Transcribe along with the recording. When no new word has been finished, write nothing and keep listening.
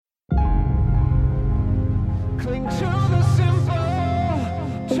Listening to the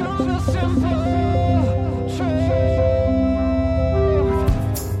simple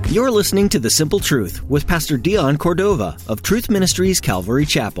truth. You're listening to The Simple Truth with Pastor Dion Cordova of Truth Ministries Calvary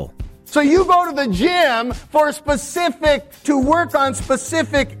Chapel. So you go to the gym to work on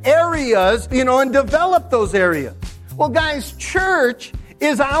specific areas, and develop those areas. Well, guys, church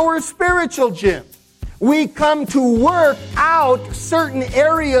is our spiritual gym. We come to work out certain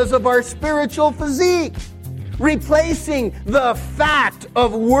areas of our spiritual physique, replacing the fat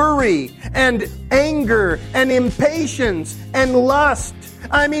of worry and anger and impatience and lust.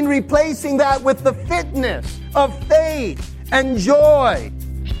 Replacing that with the fitness of faith and joy.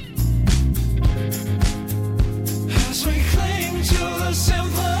 As we cling to the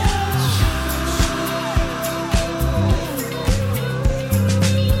simple.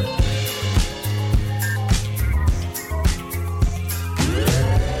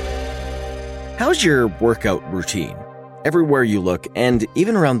 How's your workout routine? Everywhere you look, and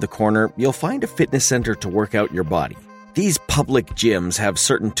even around the corner, you'll find a fitness center to work out your body. These public gyms have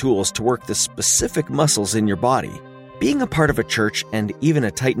certain tools to work the specific muscles in your body. Being a part of a church and even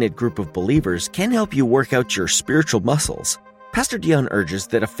a tight-knit group of believers can help you work out your spiritual muscles. Pastor Dion urges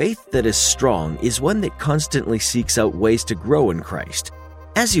that a faith that is strong is one that constantly seeks out ways to grow in Christ.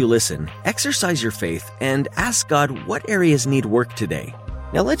 As you listen, exercise your faith and ask God what areas need work today.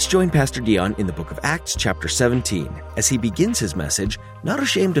 Now let's join Pastor Dion in the book of Acts chapter 17 as he begins his message, Not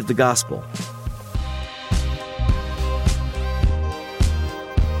Ashamed of the Gospel.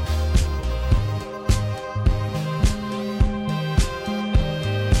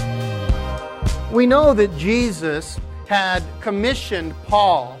 We know that Jesus had commissioned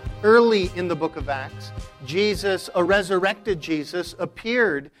Paul early in the book of Acts. A resurrected Jesus,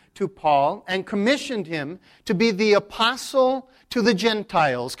 appeared to Paul and commissioned him to be the apostle to the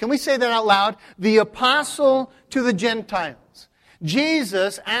Gentiles. Can we say that out loud? The apostle to the Gentiles.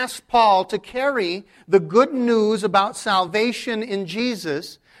 Jesus asked Paul to carry the good news about salvation in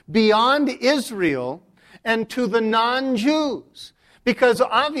Jesus beyond Israel and to the non-Jews. Because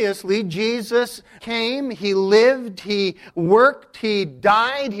obviously Jesus came, He lived, He worked, He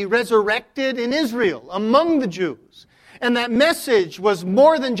died, He resurrected in Israel among the Jews. And that message was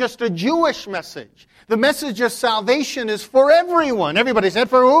more than just a Jewish message. The message of salvation is for everyone. Everybody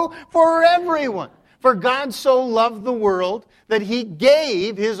said, for who? For everyone. For God so loved the world that He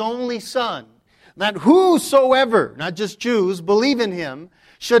gave His only Son, that whosoever, not just Jews, believe in Him,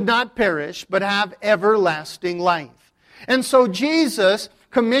 should not perish, but have everlasting life. And so Jesus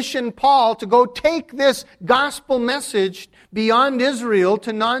commissioned Paul to go take this gospel message beyond Israel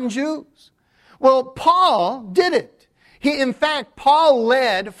to non-Jews. Well, Paul did it. In fact, Paul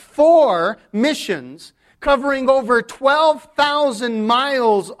led 4 missions covering over 12,000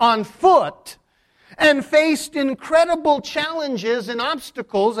 miles on foot and faced incredible challenges and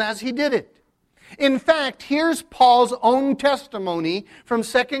obstacles as he did it. In fact, here's Paul's own testimony from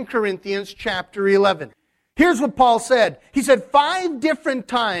 2 Corinthians chapter 11. Here's what Paul said. He said, 5 different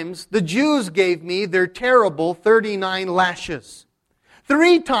times the Jews gave me their terrible 39 lashes.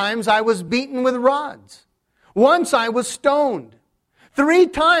 3 times I was beaten with rods. Once I was stoned. 3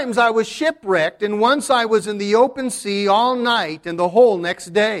 times I was shipwrecked, and once I was in the open sea all night and the whole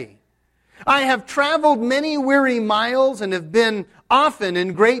next day. I have traveled many weary miles and have been often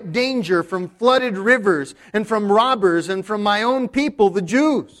in great danger from flooded rivers and from robbers and from my own people, the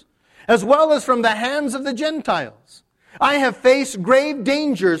Jews, as well as from the hands of the Gentiles. I have faced grave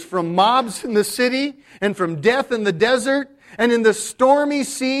dangers from mobs in the city and from death in the desert and in the stormy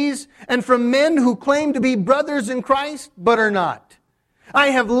seas and from men who claim to be brothers in Christ but are not.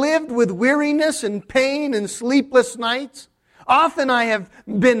 I have lived with weariness and pain and sleepless nights. Often I have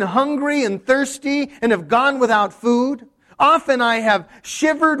been hungry and thirsty and have gone without food. Often I have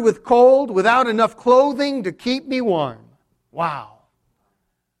shivered with cold without enough clothing to keep me warm. Wow.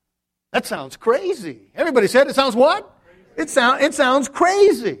 That sounds crazy. Everybody said it sounds what? It sounds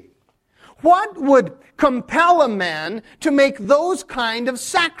crazy. What would compel a man to make those kind of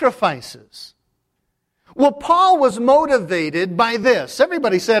sacrifices? Well, Paul was motivated by this.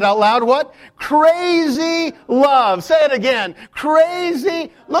 Everybody said out loud what? Crazy love. Say it again.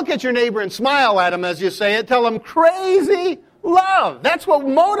 Crazy. Look at your neighbor and smile at him as you say it. Tell him crazy love. That's what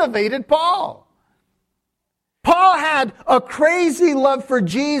motivated Paul. Paul had a crazy love for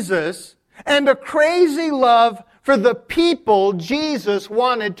Jesus and a crazy love for the people Jesus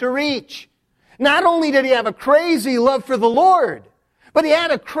wanted to reach. Not only did he have a crazy love for the Lord, but he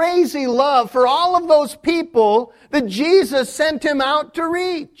had a crazy love for all of those people that Jesus sent him out to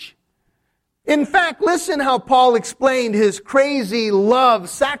reach. In fact, listen how Paul explained his crazy love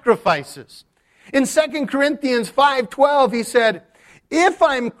sacrifices. In 2 Corinthians 5:12, he said, if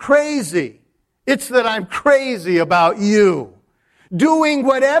I'm crazy, it's that I'm crazy about you, doing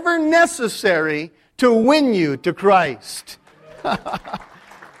whatever necessary to win you to Christ.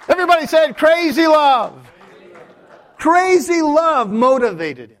 Everybody said crazy love. Crazy love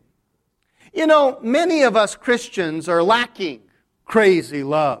motivated him. You know, many of us Christians are lacking crazy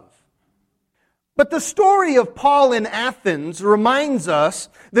love. But the story of Paul in Athens reminds us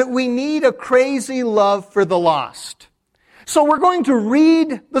that we need a crazy love for the lost. So we're going to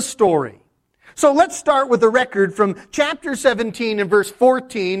read the story. So let's start with a record from chapter 17 and verse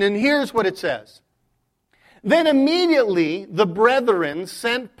 14, and here's what it says. Then immediately the brethren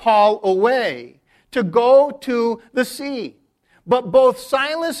sent Paul away to go to the sea. But both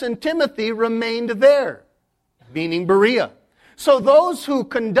Silas and Timothy remained there, meaning Berea. So those who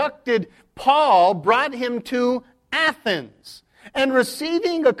conducted Paul brought him to Athens, and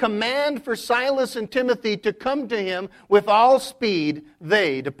receiving a command for Silas and Timothy to come to him with all speed,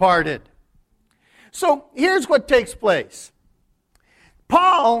 they departed. So here's what takes place.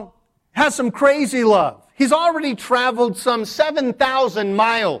 Paul has some crazy love. He's already traveled some 7,000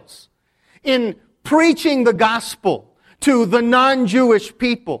 miles in preaching the gospel to the non-Jewish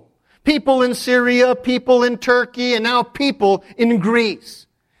people. People in Syria, people in Turkey, and now people in Greece.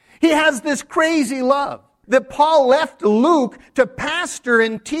 He has this crazy love that Paul left Luke to pastor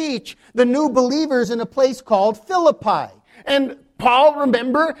and teach the new believers in a place called Philippi. And Paul,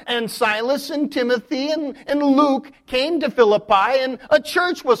 remember, and Silas and Timothy and Luke came to Philippi and a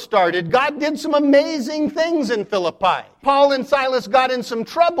church was started. God did some amazing things in Philippi. Paul and Silas got in some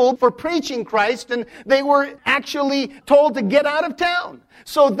trouble for preaching Christ and they were actually told to get out of town.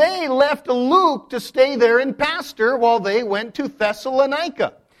 So they left Luke to stay there and pastor while they went to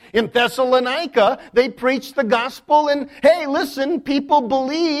Thessalonica. In Thessalonica, they preached the gospel and, hey, listen, people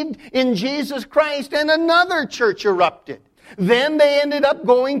believed in Jesus Christ and another church erupted. Then they ended up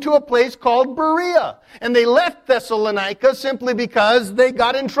going to a place called Berea. And they left Thessalonica simply because they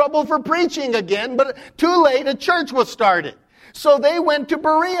got in trouble for preaching again, but too late, a church was started. So they went to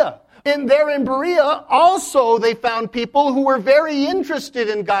Berea. And there in Berea, also they found people who were very interested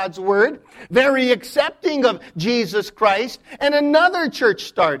in God's Word, very accepting of Jesus Christ, and another church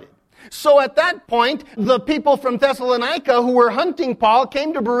started. So at that point, the people from Thessalonica who were hunting Paul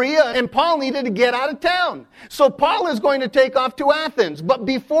came to Berea, and Paul needed to get out of town. So Paul is going to take off to Athens. But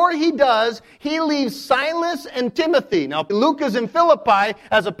before he does, he leaves Silas and Timothy. Now, Luke is in Philippi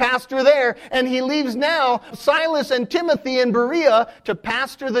as a pastor there, and he leaves now Silas and Timothy in Berea to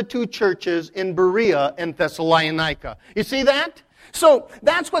pastor the two churches in Berea and Thessalonica. You see that? So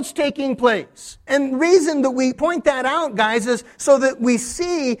that's what's taking place. And the reason that we point that out, guys, is so that we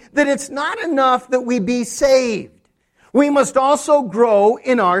see that it's not enough that we be saved. We must also grow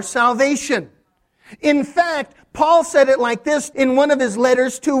in our salvation. In fact, Paul said it like this in one of his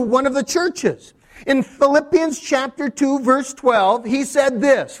letters to one of the churches. In Philippians chapter 2, verse 12, he said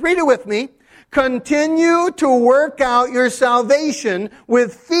this. Read it with me. Continue to work out your salvation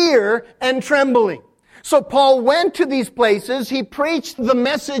with fear and trembling. So Paul went to these places. He preached the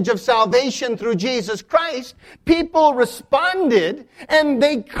message of salvation through Jesus Christ. People responded and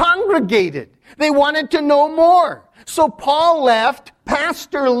they congregated. They wanted to know more. So Paul left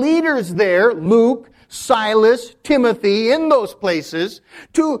pastor leaders there, Luke, Silas, Timothy, in those places,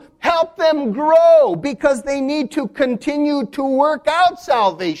 to help them grow because they need to continue to work out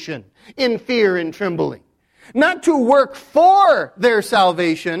salvation in fear and trembling. Not to work for their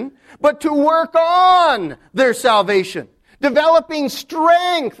salvation, but to work on their salvation. Developing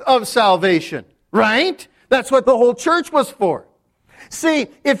strength of salvation, right? That's what the whole church was for. See,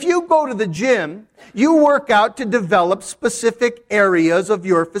 if you go to the gym, you work out to develop specific areas of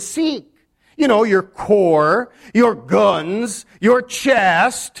your physique. You know, your core, your guns, your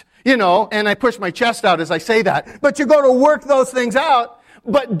chest, and I push my chest out as I say that. But you go to work those things out.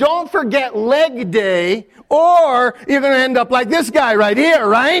 But don't forget leg day, or you're going to end up like this guy right here,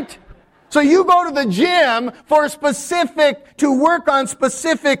 right? So you go to the gym to work on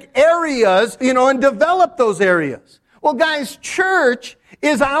specific areas, and develop those areas. Well, guys, church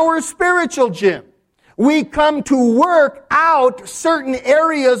is our spiritual gym. We come to work out certain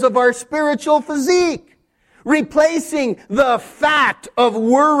areas of our spiritual physique. Replacing the fat of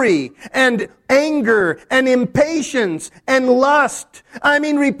worry and anger and impatience and lust.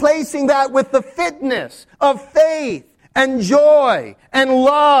 Replacing that with the fitness of faith and joy and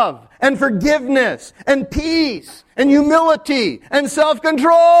love and forgiveness and peace and humility and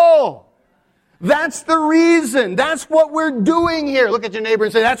self-control. That's the reason. That's what we're doing here. Look at your neighbor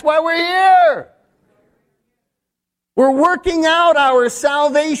and say, that's why we're here. We're working out our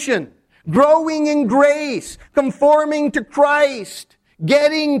salvation. growing in grace, conforming to Christ,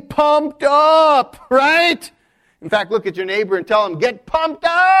 getting pumped up, right? In fact, look at your neighbor and tell him, get pumped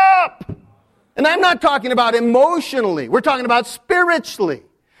up. And I'm not talking about emotionally. We're talking about spiritually.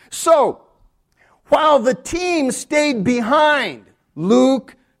 So, while the team stayed behind,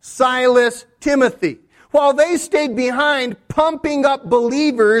 Luke, Silas, Timothy, while they stayed behind pumping up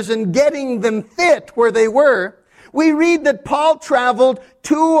believers and getting them fit where they were, we read that Paul traveled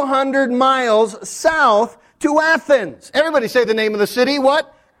 200 miles south to Athens. Everybody say the name of the city.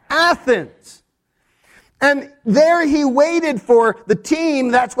 What? Athens. And there he waited for the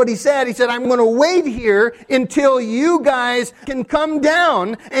team. That's what he said. He said, I'm going to wait here until you guys can come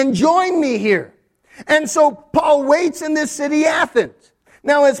down and join me here. And so Paul waits in this city, Athens.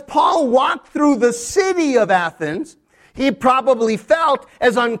 Now, as Paul walked through the city of Athens, he probably felt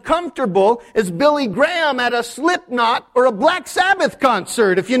as uncomfortable as Billy Graham at a Slipknot or a Black Sabbath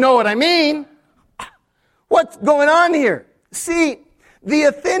concert, if you know what I mean. What's going on here? See, the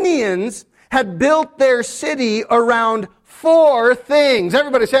Athenians had built their city around 4 things.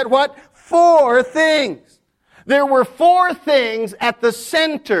 Everybody said what? 4 things. There were 4 things at the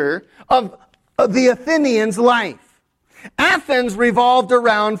center of the Athenians' life. Athens revolved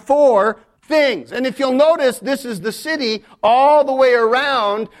around 4 things. And if you'll notice, this is the city all the way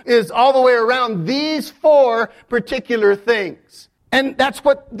around these 4 particular things. And that's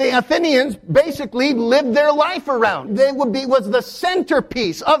what the Athenians basically lived their life around. Was the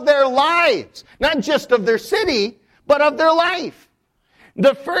centerpiece of their lives. Not just of their city, but of their life.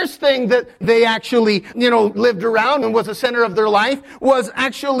 The first thing that they actually, lived around and was the center of their life was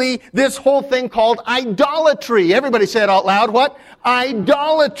actually this whole thing called idolatry. Everybody say it out loud. What?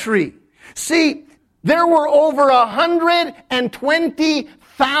 Idolatry. See, there were over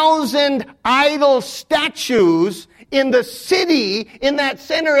 120,000 idol statues in the city, in that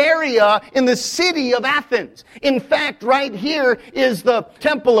center area, in the city of Athens. In fact, right here is the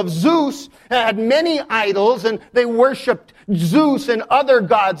temple of Zeus. It had many idols, and they worshipped Zeus and other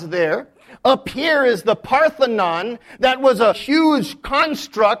gods there. Up here is the Parthenon. That was a huge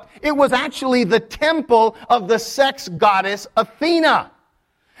construct. It was actually the temple of the sex goddess Athena.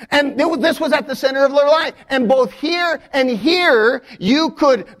 And this was at the center of their life. And both here and here, you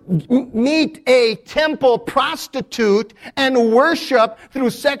could meet a temple prostitute and worship through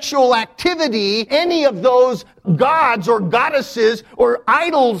sexual activity any of those gods or goddesses or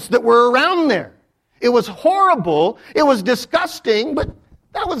idols that were around there. It was horrible. It was disgusting, but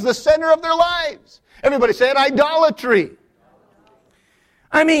that was the center of their lives. Everybody said idolatry.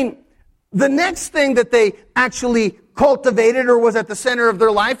 I mean, the next thing that they actually cultivated or was at the center of their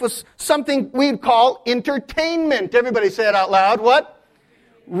life was something we'd call entertainment. Everybody say it out loud. What?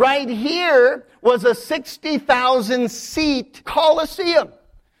 Right here was a 60,000 seat Colosseum.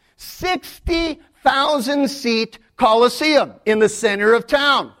 60,000 seat Colosseum in the center of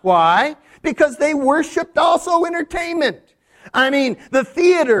town. Why? Because they worshiped also entertainment. I mean, the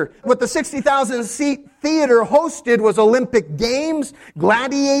theater, what the 60,000 seat theater hosted was Olympic Games,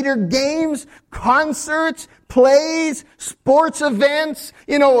 gladiator games, concerts, plays, sports events,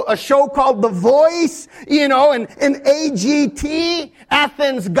 a show called The Voice, and AGT,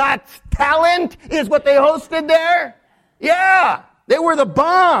 Athens Got Talent is what they hosted there. Yeah, they were the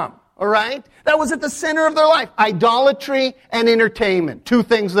bomb, all right? That was at the center of their life. Idolatry and entertainment. 2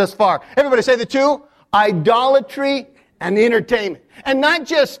 things thus far. Everybody say the 2. Idolatry and entertainment. And not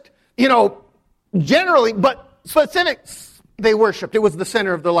just, generally, but specific. They worshipped. It was the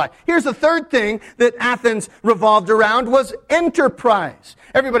center of their life. Here's the third thing that Athens revolved around was enterprise.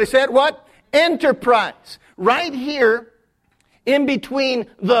 Everybody said what? Enterprise. Right here, in between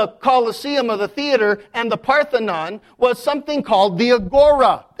the Colosseum of the theater and the Parthenon was something called the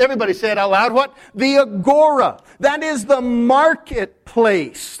Agora. Everybody say it out loud. What? The Agora. That is the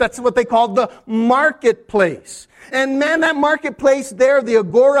marketplace. That's what they called the marketplace. And man, that marketplace there, the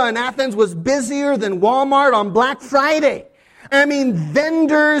Agora in Athens, was busier than Walmart on Black Friday. I mean,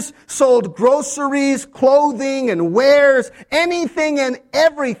 vendors sold groceries, clothing, and wares. Anything and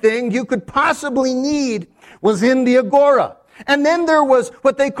everything you could possibly need was in the Agora. And then there was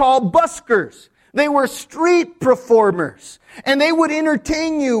what they call buskers. They were street performers. And they would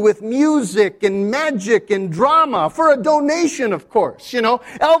entertain you with music and magic and drama for a donation, of course.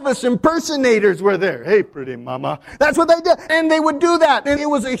 Elvis impersonators were there. Hey, pretty mama. That's what they did. And they would do that. And it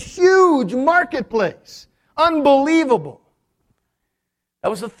was a huge marketplace. Unbelievable. That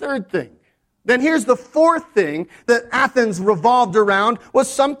was the third thing. Then here's the fourth thing that Athens revolved around was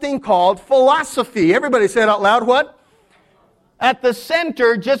something called philosophy. Everybody say it out loud. What? At the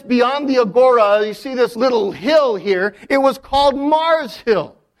center, just beyond the Agora, you see this little hill here. It was called Mars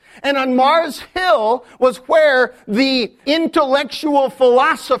Hill. And on Mars Hill was where the intellectual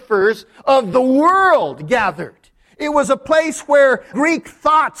philosophers of the world gathered. It was a place where Greek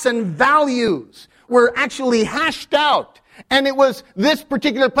thoughts and values were actually hashed out. And it was this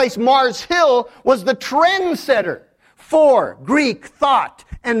particular place, Mars Hill, was the trendsetter for Greek thought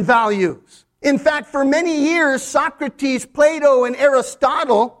and values. In fact, for many years, Socrates, Plato, and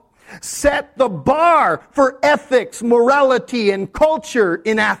Aristotle set the bar for ethics, morality, and culture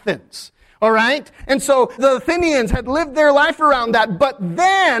in Athens. All right? And so the Athenians had lived their life around that. But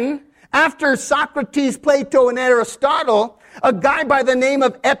then, after Socrates, Plato, and Aristotle, a guy by the name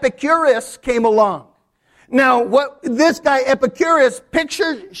of Epicurus came along. Now, this guy Epicurus,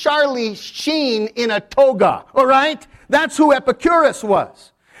 picture Charlie Sheen in a toga, all right? That's who Epicurus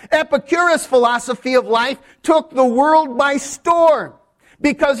was. Epicurus' philosophy of life took the world by storm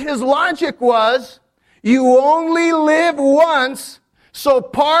because his logic was, you only live once, so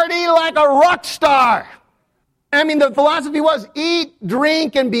party like a rock star. I mean, the philosophy was eat,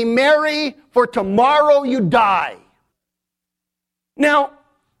 drink, and be merry, for tomorrow you die. Now,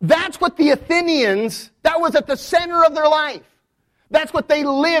 that's what the Athenians, that was at the center of their life. That's what they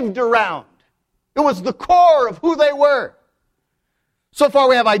lived around. It was the core of who they were. So far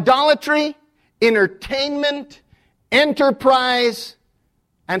we have idolatry, entertainment, enterprise,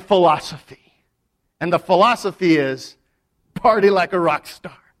 and philosophy. And the philosophy is party like a rock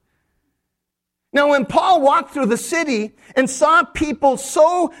star. Now, when Paul walked through the city and saw people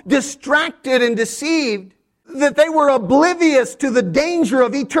so distracted and deceived that they were oblivious to the danger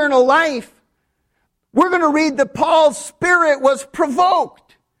of eternal life, we're going to read that Paul's spirit was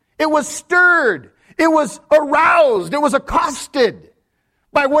provoked. It was stirred. It was aroused. It was accosted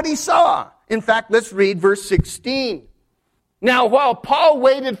by what he saw. In fact, let's read verse 16. Now, while Paul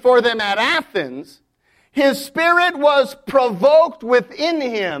waited for them at Athens, his spirit was provoked within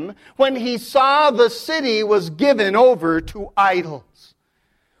him when he saw the city was given over to idols.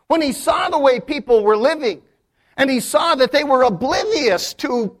 When he saw the way people were living, and he saw that they were oblivious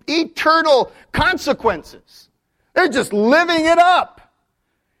to eternal consequences. They're just living it up.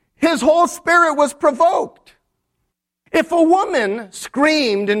 His whole spirit was provoked. If a woman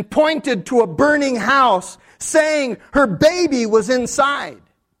screamed and pointed to a burning house, saying her baby was inside,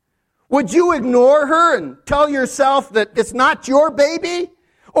 would you ignore her and tell yourself that it's not your baby?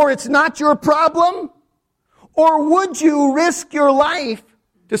 Or it's not your problem? Or would you risk your life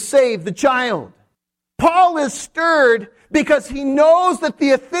to save the child? Paul is stirred because he knows that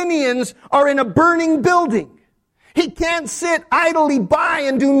the Athenians are in a burning building. He can't sit idly by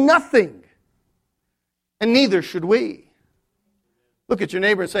and do nothing. And neither should we. Look at your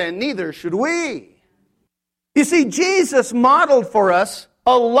neighbor and say, and neither should we. You see, Jesus modeled for us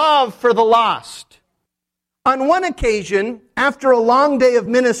a love for the lost. On one occasion, after a long day of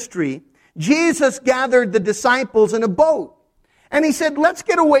ministry, Jesus gathered the disciples in a boat. And he said, let's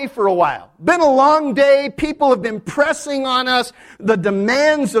get away for a while. Been a long day. People have been pressing on us the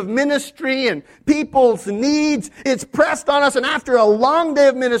demands of ministry and people's needs. It's pressed on us. And after a long day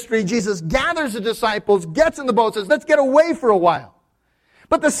of ministry, Jesus gathers the disciples, gets in the boat, says, let's get away for a while.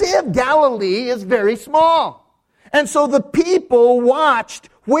 But the Sea of Galilee is very small. And so the people watched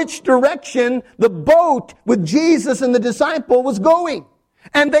which direction the boat with Jesus and the disciple was going.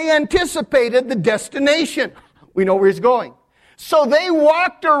 And they anticipated the destination. We know where he's going. So they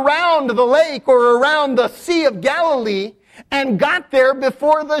walked around the lake or around the Sea of Galilee and got there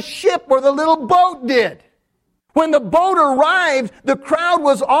before the ship or the little boat did. When the boat arrived, the crowd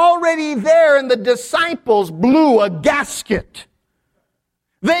was already there and the disciples blew a gasket.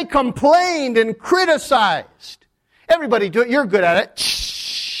 They complained and criticized. Everybody do it. You're good at it.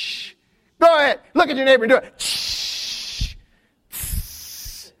 Shh. Go ahead. Look at your neighbor and do it. Shh.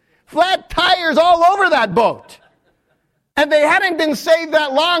 Flat tires all over that boat. And they hadn't been saved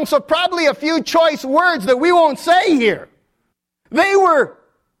that long, so probably a few choice words that we won't say here. They were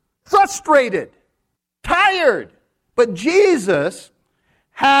frustrated, tired. But Jesus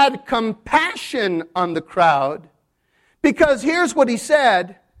had compassion on the crowd because here's what he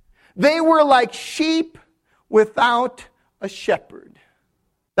said. They were like sheep without a shepherd.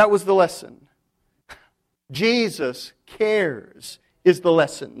 That was the lesson. Jesus cares is the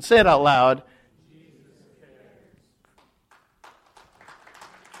lesson. Say it out loud.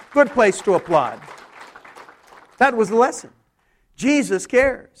 Good place to applaud. That was the lesson. Jesus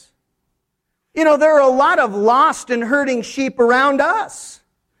cares. You know, there are a lot of lost and hurting sheep around us.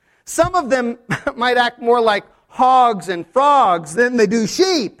 Some of them might act more like hogs and frogs than they do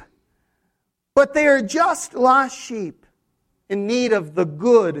sheep. But they are just lost sheep in need of the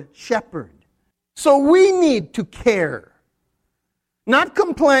good shepherd. So we need to care. Not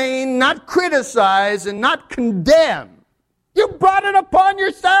complain, not criticize, and not condemn. You brought it upon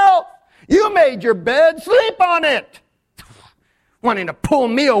yourself. You made your bed, sleep on it. Wanting to pull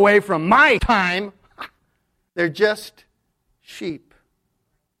me away from my time. They're just sheep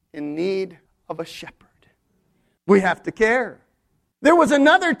in need of a shepherd. We have to care. There was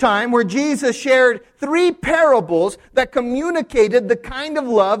another time where Jesus shared 3 parables that communicated the kind of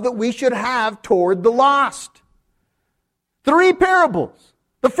love that we should have toward the lost. 3 parables.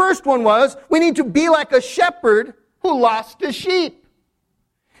 The first one was, we need to be like a shepherd who lost his sheep.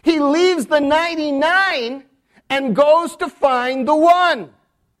 He leaves the 99 and goes to find the one.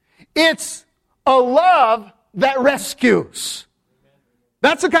 It's a love that rescues.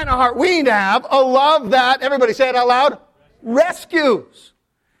 That's the kind of heart we need to have. A love that, everybody say it out loud, rescues.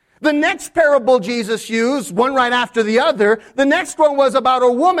 The next parable Jesus used, one right after the other, the next one was about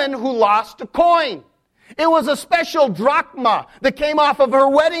a woman who lost a coin. It was a special drachma that came off of her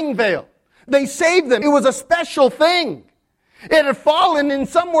wedding veil. They saved them. It was a special thing. It had fallen in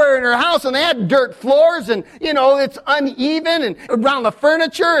somewhere in her house, and they had dirt floors, and, it's uneven and around the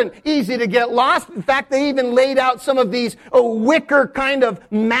furniture and easy to get lost. In fact, they even laid out some of these wicker kind of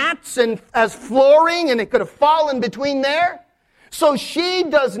mats and as flooring, and it could have fallen between there. So she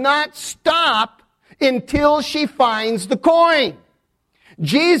does not stop until she finds the coin.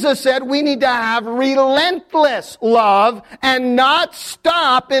 Jesus said we need to have relentless love and not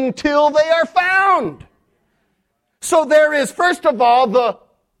stop until they are found. So there is, first of all, the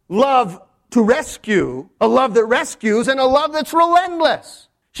love to rescue, a love that rescues, and a love that's relentless.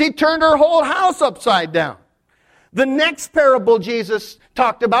 She turned her whole house upside down. The next parable Jesus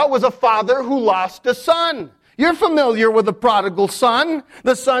talked about was a father who lost a son. You're familiar with the prodigal son,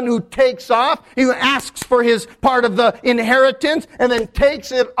 the son who takes off, he asks for his part of the inheritance, and then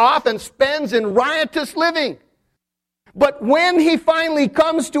takes it off and spends in riotous living. But when he finally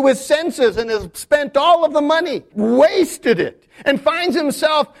comes to his senses and has spent all of the money, wasted it, and finds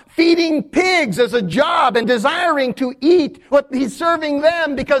himself feeding pigs as a job and desiring to eat what he's serving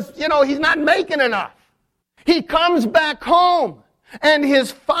them because, he's not making enough. He comes back home and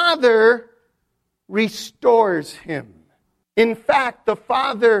his father restores him. In fact, the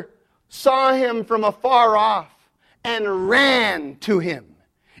father saw him from afar off and ran to him.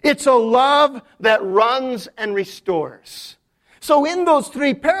 It's a love that runs and restores. So in those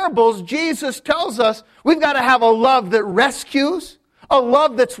 3 parables, Jesus tells us we've got to have a love that rescues, a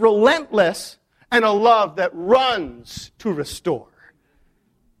love that's relentless, and a love that runs to restore.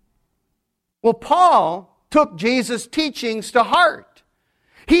 Well, Paul took Jesus' teachings to heart.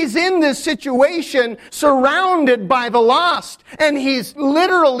 He's in this situation surrounded by the lost, and he's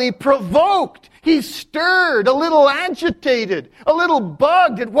literally provoked. He's stirred, a little agitated, a little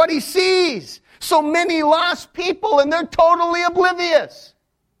bugged at what he sees. So many lost people, and they're totally oblivious.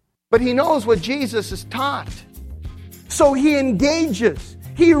 But he knows what Jesus has taught. So he engages.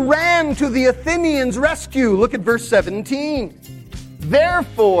 He ran to the Athenians' rescue. Look at verse 17.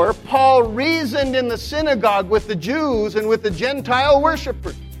 Therefore, Paul reasoned in the synagogue with the Jews and with the Gentile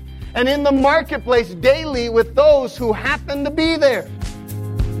worshippers, and in the marketplace daily with those who happened to be there.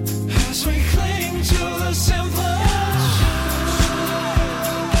 As we cling to the simple.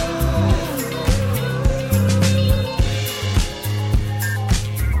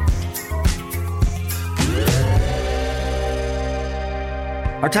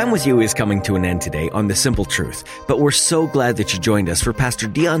 Our time with you is coming to an end today on The Simple Truth, but we're so glad that you joined us for Pastor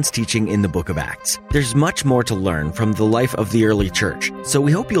Dion's teaching in the book of Acts. There's much more to learn from the life of the early church, so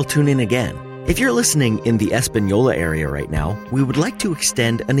we hope you'll tune in again. If you're listening in the Espanola area right now, we would like to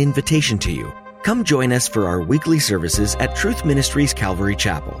extend an invitation to you. Come join us for our weekly services at Truth Ministries Calvary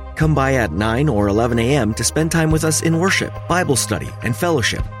Chapel. Come by at 9 or 11 a.m. to spend time with us in worship, Bible study, and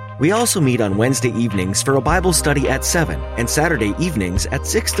fellowship. We also meet on Wednesday evenings for a Bible study at 7 and Saturday evenings at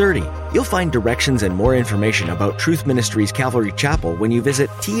 6:30. You'll find directions and more information about Truth Ministries Calvary Chapel when you visit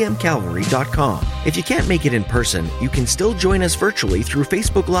tmcalvary.com. If you can't make it in person, you can still join us virtually through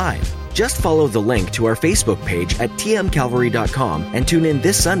Facebook Live. Just follow the link to our Facebook page at tmcalvary.com and tune in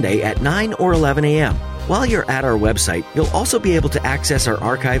this Sunday at 9 or 11 a.m. While you're at our website, you'll also be able to access our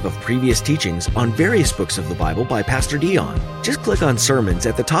archive of previous teachings on various books of the Bible by Pastor Dion. Just click on Sermons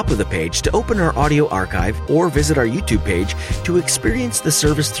at the top of the page to open our audio archive or visit our YouTube page to experience the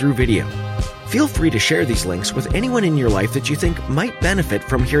service through video. Feel free to share these links with anyone in your life that you think might benefit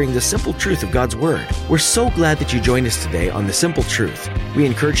from hearing the simple truth of God's Word. We're so glad that you joined us today on The Simple Truth. We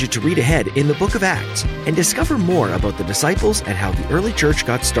encourage you to read ahead in the book of Acts and discover more about the disciples and how the early church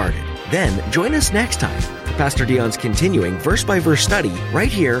got started. Then join us next time for Pastor Dion's continuing verse-by-verse study right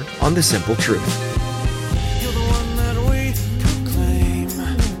here on The Simple Truth. You're the one that we proclaim.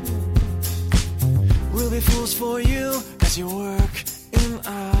 fools for you as you work in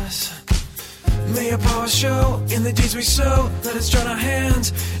us. May your power show in the deeds we sow. Let us join our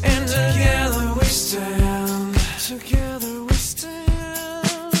hands, and together we stand. Together